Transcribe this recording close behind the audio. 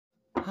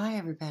Hi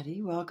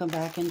everybody, welcome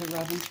back into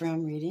Robin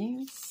Throne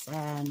Readings,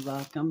 and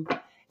welcome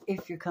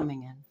if you're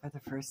coming in for the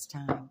first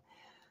time.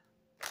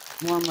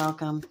 Warm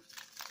welcome.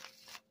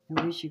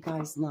 I wish you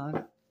guys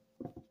love.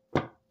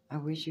 I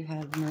wish you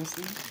had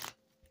mercy,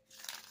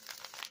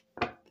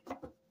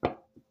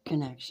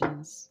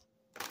 connections,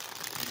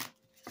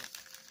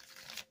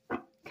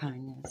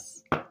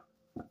 kindness,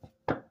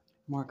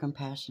 more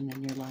compassion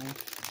in your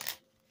life,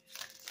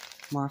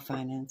 more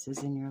finances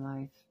in your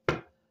life,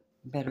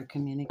 better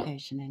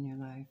communication in your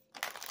life.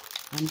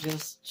 I'm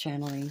just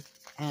channeling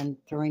and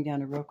throwing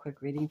down a real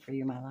quick reading for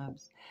you, my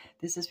loves.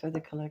 This is for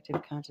the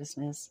collective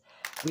consciousness.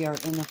 We are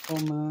in the full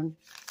moon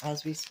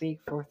as we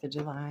speak, 4th of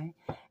July,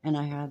 and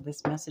I have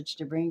this message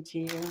to bring to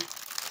you.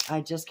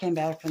 I just came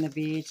back from the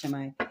beach,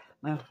 and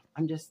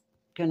I'm just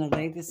going to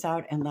lay this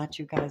out and let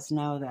you guys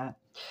know that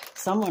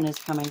someone is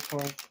coming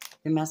forth.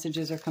 The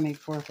messages are coming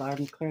forth loud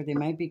and clear. They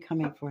might be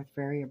coming forth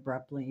very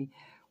abruptly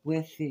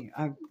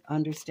I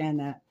understand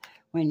that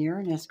when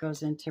Uranus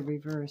goes into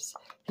reverse,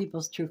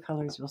 people's true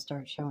colors will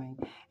start showing,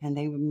 and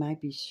they might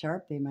be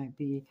sharp, they might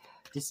be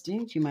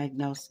distinct, you might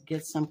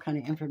get some kind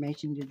of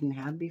information you didn't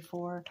have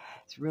before.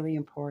 It's really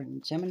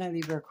important. Gemini,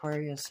 Libra,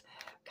 Aquarius,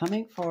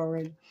 coming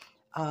forward,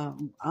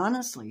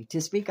 honestly,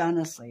 to speak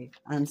honestly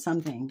on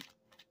something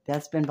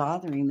that's been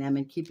bothering them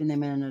and keeping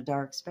them in a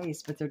dark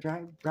space, but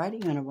they're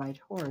riding on a white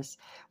horse,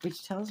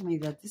 which tells me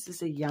that this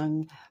is a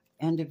young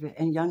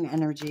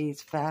energy.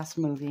 It's fast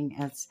moving.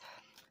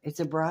 It's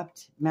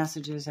abrupt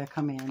messages that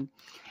come in,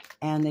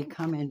 and they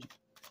come in.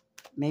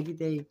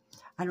 Maybe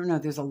I don't know.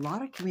 There's a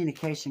lot of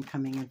communication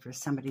coming in for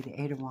somebody. The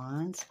Eight of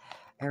Wands,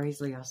 Aries,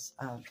 Leo,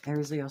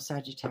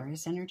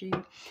 Sagittarius energy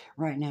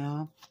right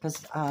now.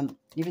 Because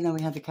even though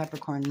we have the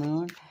Capricorn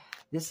moon,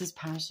 this is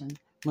passion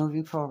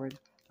moving forward.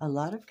 A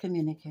lot of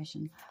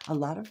communication, a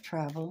lot of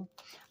travel,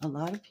 a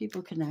lot of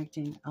people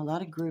connecting, a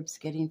lot of groups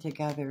getting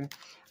together.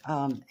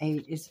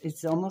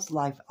 It's almost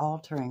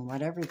life-altering,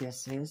 whatever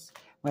this is,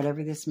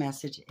 whatever this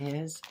message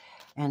is,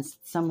 and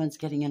someone's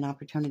getting an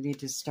opportunity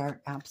to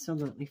start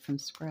absolutely from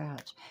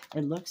scratch.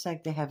 It looks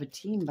like they have a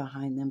team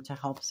behind them to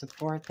help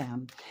support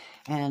them,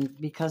 and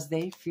because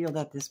they feel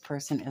that this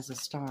person is a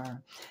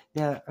star,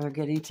 they are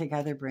getting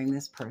together, bring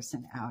this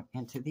person out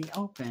into the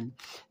open.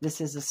 This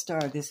is a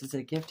star. This is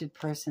a gifted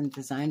person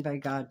designed by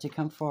God to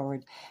come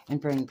forward and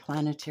bring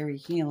planetary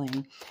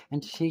healing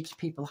and teach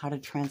people how to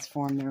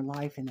transform their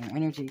life and their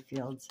energy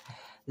fields.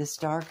 The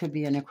star could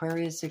be an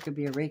Aquarius, it could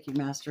be a Reiki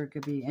master, it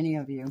could be any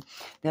of you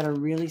that are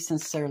really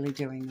sincerely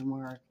doing the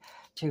work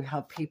to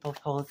help people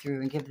pull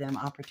through and give them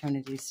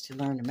opportunities to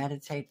learn to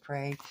meditate,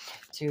 pray,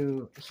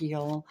 to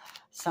heal,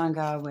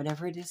 Sangha,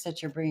 whatever it is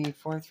that you're bringing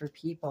forth for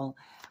people,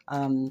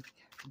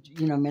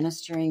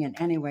 ministering in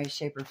any way,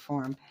 shape, or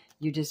form.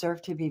 You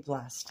deserve to be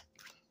blessed.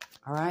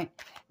 All right?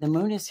 The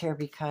moon is here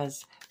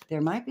because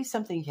there might be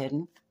something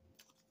hidden,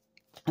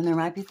 and there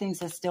might be things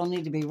that still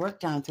need to be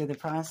worked on through the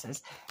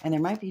process. And there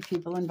might be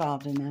people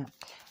involved in that.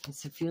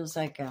 It feels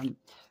like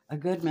a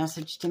good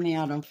message to me.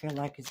 I don't feel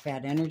like it's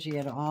bad energy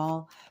at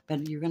all.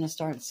 But you're going to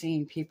start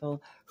seeing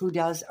people who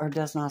does or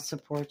does not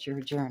support your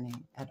journey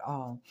at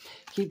all.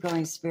 Keep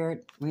going,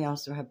 Spirit. We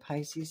also have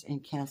Pisces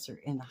and Cancer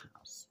in the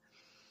house.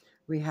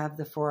 We have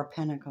the Four of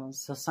Pentacles.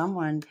 So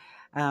someone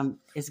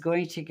is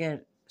going to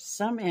get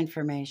some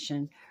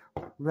information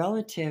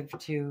relative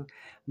to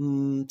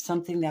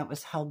something that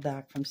was held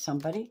back from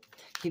somebody.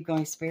 Keep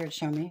going, Spirit,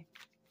 show me.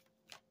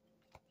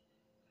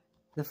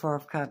 The Four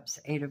of Cups,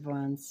 Eight of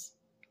Wands,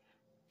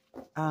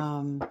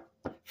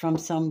 from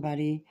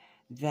somebody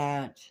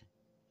that,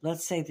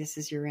 let's say this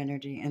is your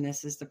energy and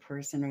this is the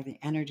person or the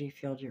energy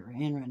field you're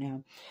in right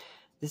now.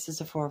 This is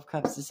the Four of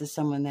Cups. This is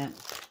someone that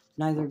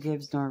neither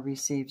gives nor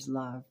receives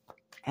love,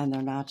 and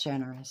they're not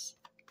generous.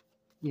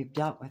 You've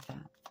dealt with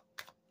that.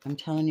 I'm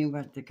telling you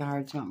what the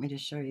cards want me to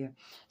show you.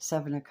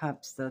 Seven of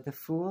Cups. The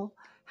Fool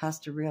has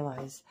to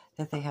realize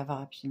that they have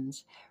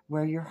options.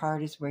 Where your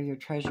heart is, where your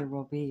treasure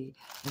will be,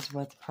 is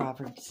what the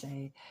Proverbs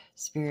say.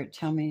 Spirit,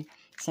 tell me,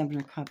 Seven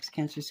of Cups,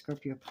 Cancer,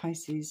 Scorpio,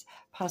 Pisces,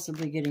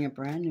 possibly getting a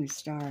brand new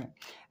start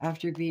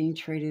after being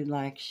treated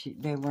like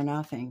they were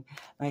nothing,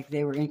 like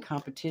they were in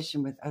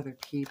competition with other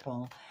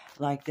people,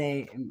 like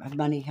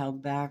money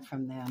held back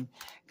from them,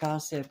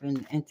 gossip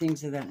and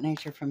things of that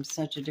nature from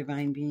such a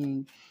divine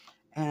being.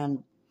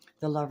 And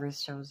the Lover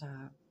shows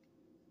up.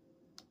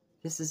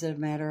 This is a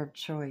matter of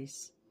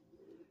choice.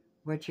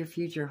 What your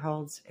future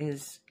holds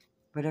is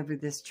whatever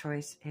this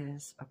choice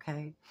is,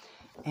 okay?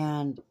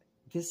 And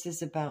this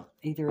is about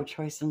either a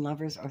choice in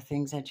lovers or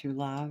things that you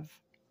love,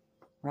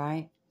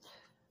 right?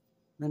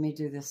 Let me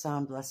do this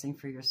sound blessing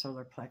for your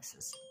solar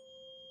plexus.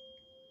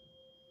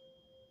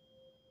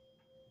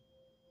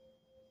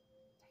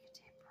 Take a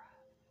deep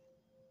breath.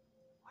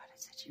 What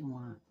is it you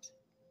want?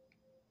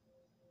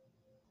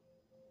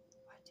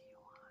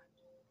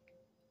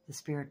 The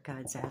spirit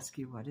guides ask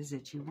you, what is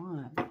it you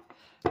want?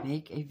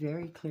 Make a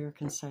very clear,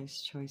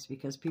 concise choice,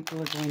 because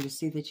people are going to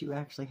see that you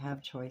actually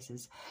have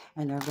choices,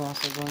 and they're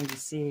also going to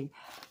see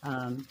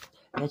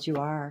that you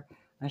are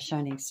a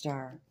shining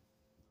star.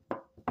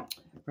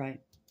 Right.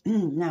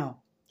 Now,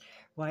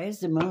 Why is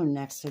the moon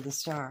next to the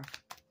star?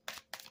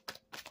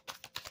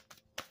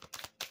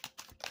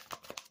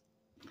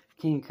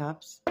 King of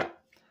Cups.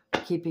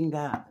 Keeping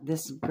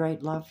this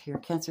great love here.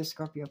 Cancer,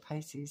 Scorpio,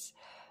 Pisces.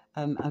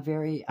 A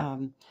very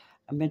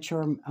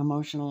mature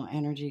emotional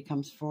energy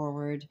comes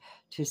forward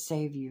to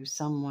save you.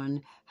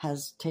 Someone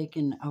has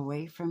taken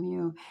away from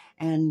you,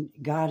 and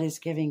God is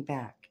giving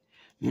back.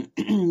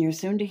 You're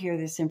soon to hear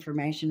this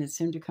information. It's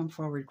soon to come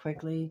forward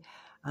quickly.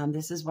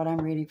 This is what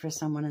I'm reading for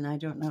someone, and I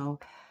don't know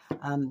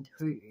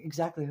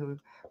who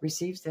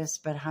receives this,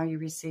 but how you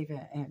receive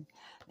it, and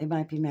it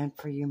might be meant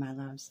for you, my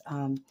loves.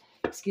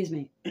 Excuse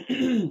me.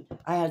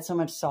 I had so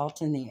much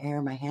salt in the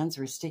air. My hands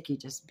were sticky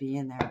just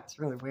being there. It's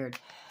really weird.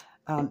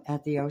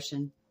 At the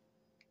ocean.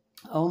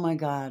 Oh my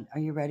God. Are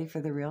you ready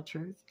for the real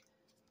truth?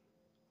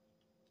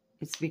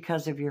 It's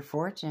because of your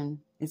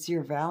fortune. It's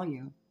your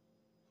value.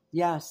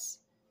 Yes.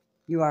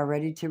 You are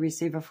ready to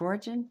receive a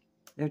fortune?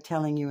 They're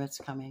telling you it's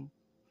coming.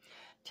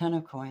 10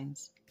 of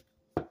coins.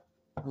 A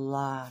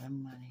lot of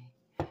money.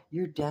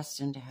 You're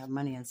destined to have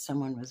money, and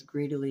someone was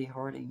greedily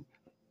hoarding.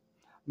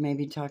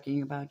 Maybe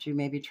talking about you,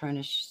 maybe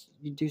trying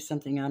to do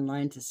something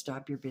online to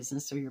stop your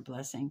business or your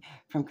blessing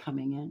from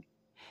coming in.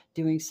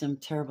 Doing some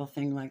terrible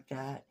thing like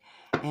that.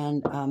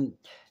 And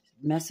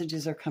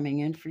messages are coming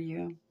in for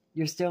you.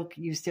 You still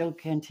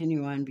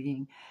continue on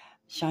being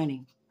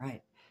shining,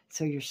 right?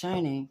 So you're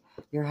shining,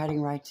 you're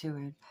heading right to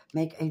it.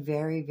 Make a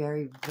very,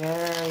 very,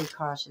 very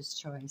cautious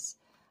choice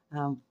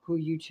who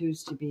you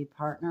choose to be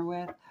partner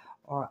with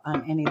or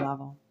on any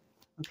level,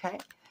 okay?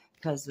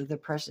 Because of the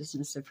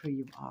preciousness of who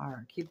you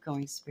are. Keep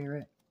going,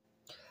 Spirit.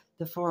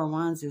 The Four of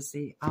Wands is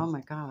the, oh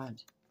my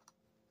God,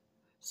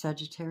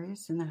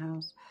 Sagittarius in the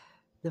house.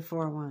 The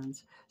Four of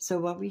Wands. So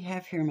what we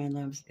have here, my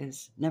loves,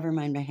 is, never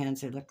mind my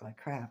hands, they look like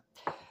crap.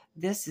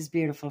 This is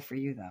beautiful for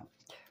you, though.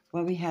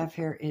 What we have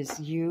here is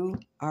you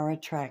are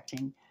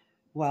attracting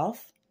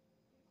wealth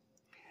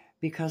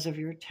because of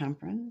your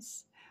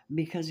temperance,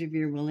 because of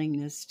your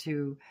willingness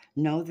to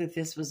know that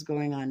this was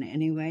going on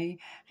anyway,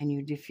 and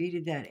you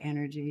defeated that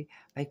energy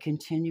by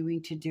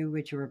continuing to do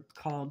what you were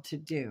called to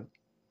do.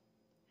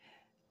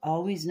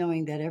 Always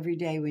knowing that every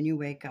day when you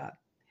wake up,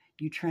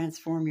 you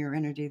transform your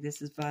energy.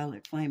 This is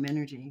violet flame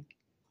energy.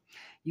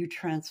 You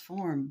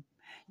transform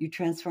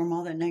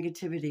all that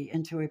negativity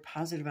into a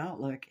positive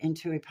outlook,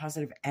 into a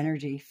positive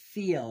energy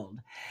field.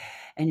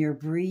 And you're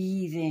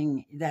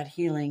breathing that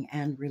healing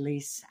and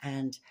release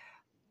and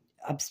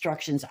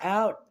obstructions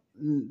out,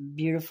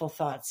 beautiful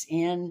thoughts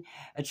in,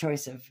 a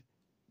choice of,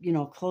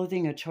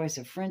 clothing, a choice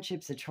of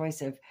friendships, a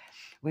choice of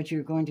what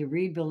you're going to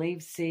read,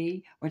 believe,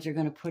 see, what you're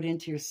going to put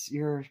into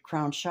your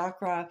crown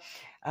chakra,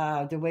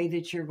 the way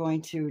that you're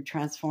going to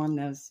transform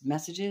those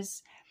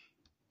messages,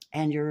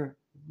 and you're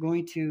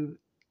going to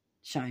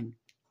shine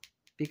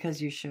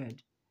because you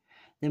should.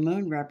 The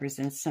moon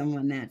represents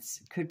someone that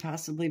could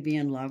possibly be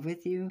in love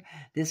with you.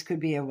 This could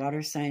be a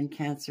water sign,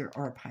 Cancer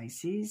or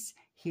Pisces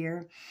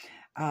here.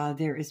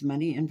 There is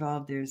money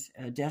involved, there's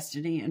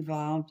destiny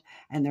involved,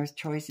 and there's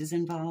choices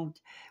involved.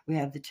 We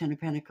have the 10 of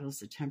Pentacles,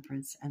 the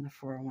Temperance, and the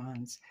Four of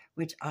Wands,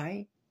 which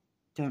I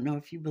don't know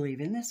if you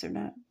believe in this or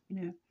not.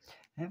 I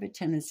have a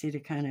tendency to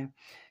kind of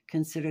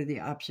consider the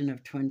option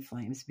of twin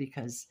flames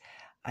because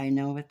I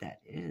know what that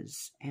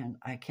is, and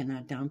I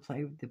cannot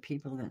downplay the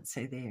people that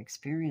say they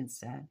experience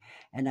that,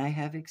 and I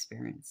have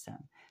experienced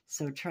them.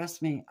 So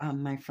trust me,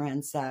 my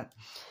friends, that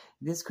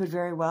this could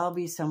very well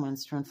be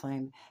someone's twin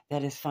flame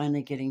that is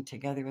finally getting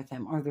together with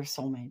them, or their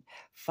soulmate,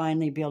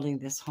 finally building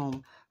this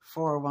home.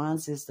 Four of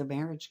Wands is the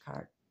marriage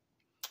card.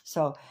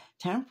 So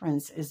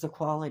temperance is the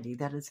quality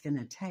that it's going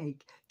to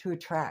take to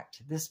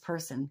attract this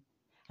person,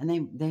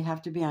 and they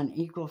have to be on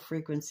equal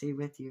frequency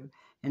with you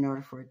in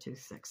order for it to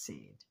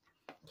succeed.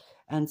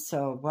 And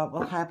so what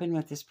will happen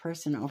with this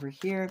person over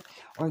here,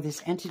 or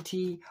this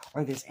entity,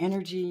 or this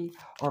energy,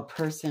 or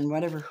person,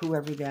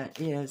 whoever that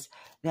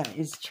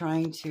is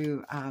trying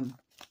to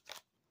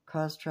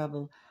cause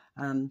trouble,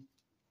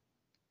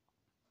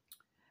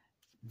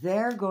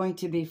 they're going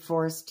to be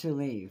forced to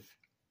leave.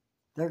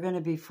 They're going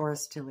to be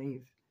forced to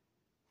leave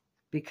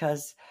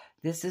because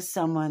this is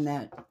someone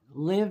that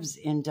lives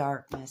in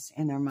darkness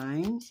in their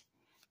mind.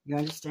 You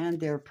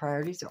understand? Their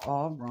priorities are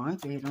all wrong.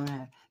 They don't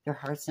have, their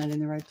heart's not in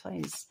the right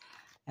place.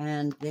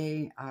 And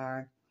they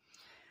are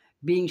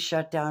being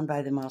shut down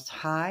by the Most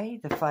High,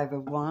 the Five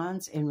of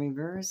Wands in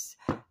reverse.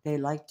 They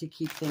like to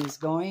keep things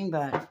going,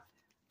 but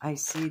I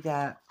see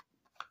that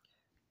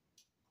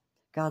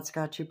God's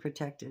got you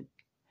protected.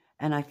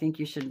 And I think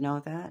you should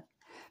know that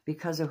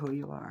because of who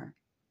you are.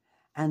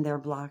 And they're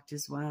blocked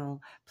as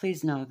well.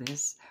 Please know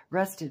this.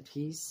 Rest in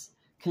peace.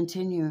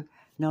 Continue.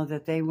 Know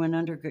that they went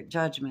under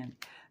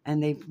judgment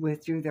and they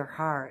withdrew their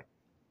heart.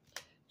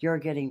 You're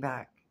getting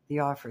back the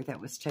offer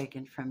that was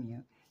taken from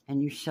you.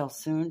 And you shall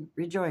soon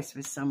rejoice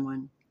with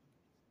someone.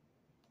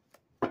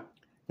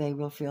 They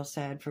will feel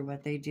sad for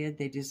what they did.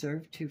 They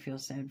deserve to feel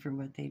sad for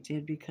what they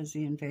did because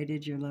they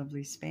invaded your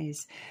lovely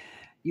space.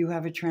 You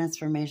have a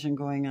transformation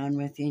going on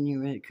within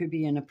you. It could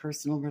be in a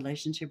personal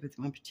relationship with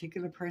one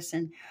particular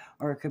person,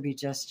 or it could be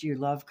just you.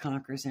 Love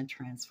conquers and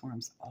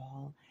transforms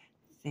all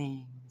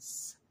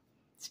things.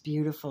 It's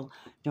beautiful.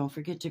 Don't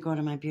forget to go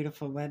to my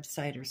beautiful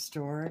website or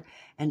store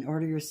and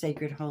order your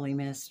Sacred Holy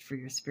Mist for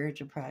your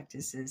spiritual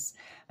practices.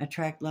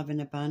 Attract Love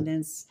and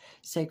Abundance,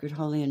 Sacred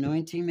Holy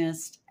Anointing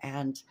Mist,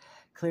 and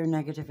Clear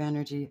Negative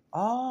Energy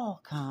all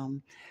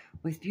come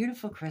with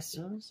beautiful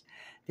crystals.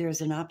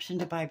 There's an option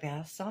to buy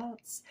bath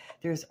salts.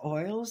 There's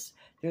oils.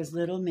 There's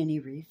little mini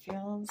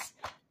refills.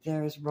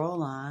 There's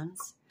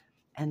roll-ons.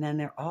 And then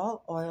they're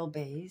all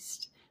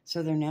oil-based.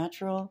 So they're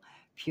natural,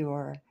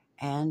 pure,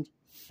 and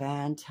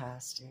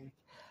fantastic.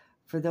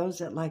 For those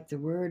that like the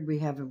word, we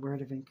have a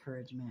word of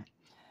encouragement.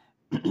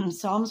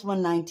 Psalms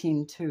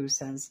 119:2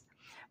 says,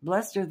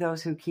 "Blessed are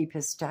those who keep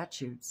his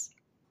statutes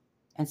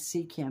and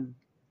seek him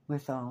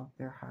with all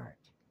their heart."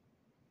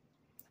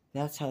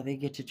 That's how they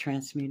get to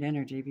transmute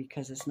energy,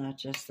 because it's not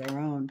just their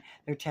own.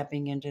 They're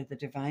tapping into the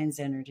divine's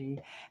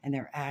energy, and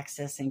they're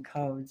accessing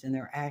codes, and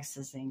they're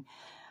accessing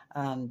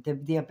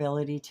the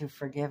ability to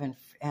forgive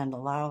and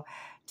allow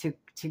to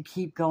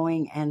keep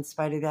going in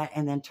spite of that,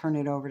 and then turn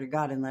it over to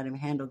God and let him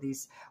handle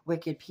these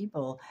wicked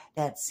people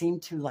that seem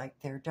to like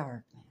their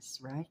darkness,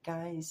 right,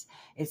 guys?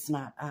 It's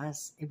not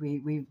us.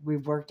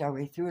 We've worked our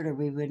way through it, or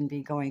we wouldn't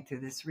be going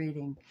through this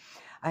reading.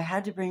 I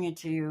had to bring it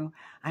to you.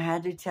 I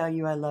had to tell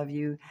you I love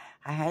you.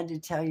 I had to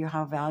tell you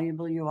how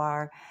valuable you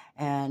are,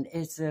 and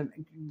it's a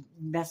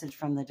message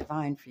from the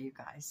divine for you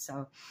guys.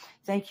 So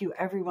thank you,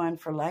 everyone,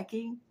 for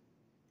liking,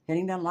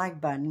 hitting that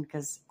like button,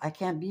 because I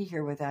can't be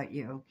here without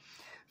you,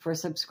 for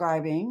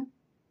subscribing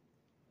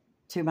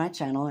to my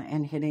channel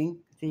and hitting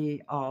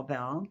the all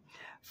bell,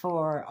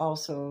 for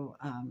also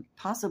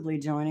possibly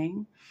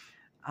joining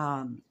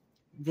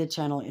the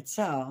channel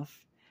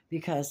itself,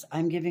 because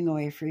I'm giving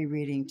away a free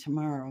reading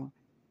tomorrow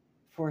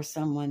for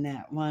someone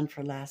that won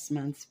for last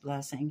month's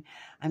blessing.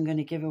 I'm going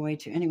to give away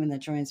to anyone that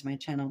joins my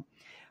channel.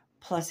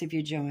 Plus, if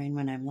you join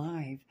when I'm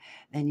live,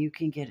 then you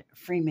can get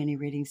free mini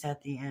readings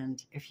at the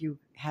end if you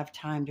have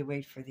time to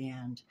wait for the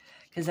end.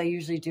 Because I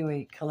usually do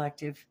a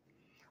collective,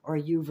 or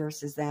you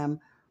versus them,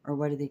 or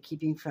what are they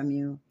keeping from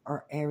you,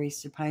 or Aries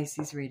to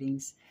Pisces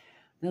readings.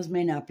 Those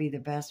may not be the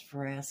best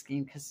for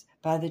asking, because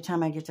by the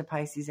time I get to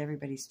Pisces,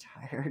 everybody's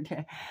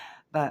tired.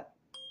 But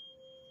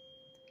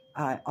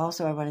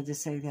also, I wanted to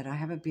say that I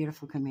have a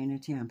beautiful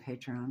community on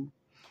Patreon,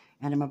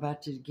 and I'm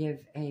about to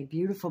give a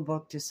beautiful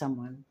book to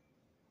someone.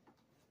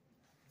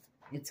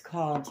 It's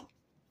called,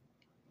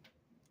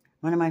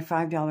 one of my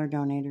 $5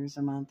 donators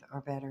a month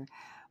or better,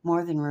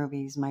 More Than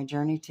Rubies, My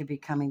Journey to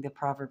Becoming the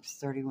Proverbs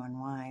 31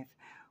 Wife,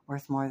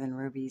 Worth More Than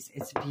Rubies.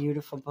 It's a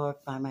beautiful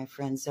book by my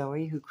friend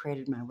Zoe, who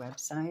created my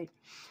website,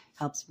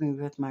 helps me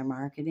with my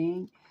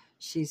marketing.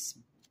 It's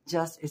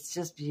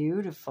just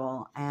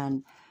beautiful,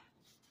 and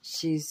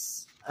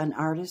she's an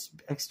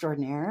artist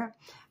extraordinaire,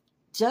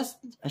 just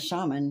a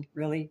shaman,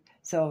 really.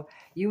 So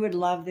you would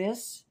love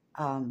this.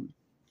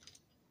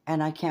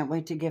 And I can't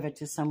wait to give it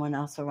to someone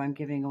else. So I'm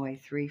giving away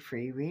 3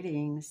 free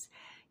readings.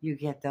 You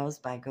get those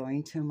by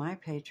going to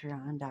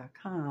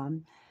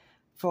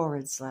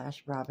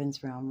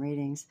mypatreon.com/Robin's Realm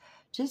Readings.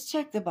 Just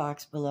check the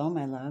box below,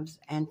 my loves,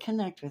 and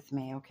connect with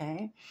me,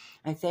 okay?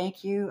 I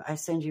thank you. I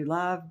send you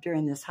love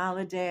during this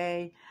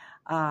holiday.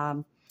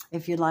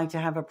 If you'd like to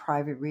have a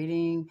private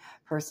reading,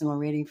 personal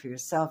reading for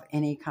yourself,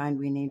 any kind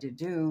we need to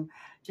do,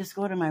 just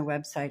go to my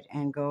website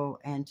and go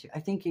into,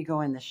 I think you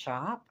go in the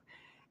shop.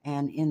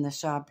 And in the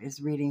shop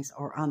is readings,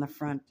 or on the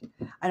front.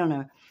 I don't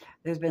know.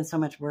 There's been so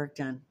much work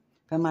done.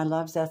 But my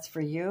loves, that's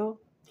for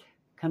you.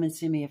 Come and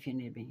see me if you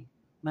need me.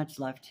 Much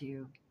love to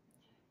you.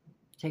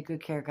 Take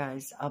good care,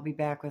 guys. I'll be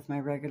back with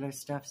my regular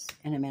stuffs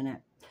in a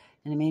minute.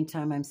 In the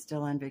meantime, I'm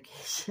still on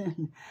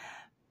vacation.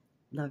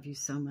 Love you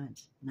so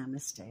much.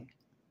 Namaste.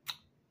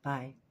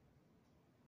 Bye.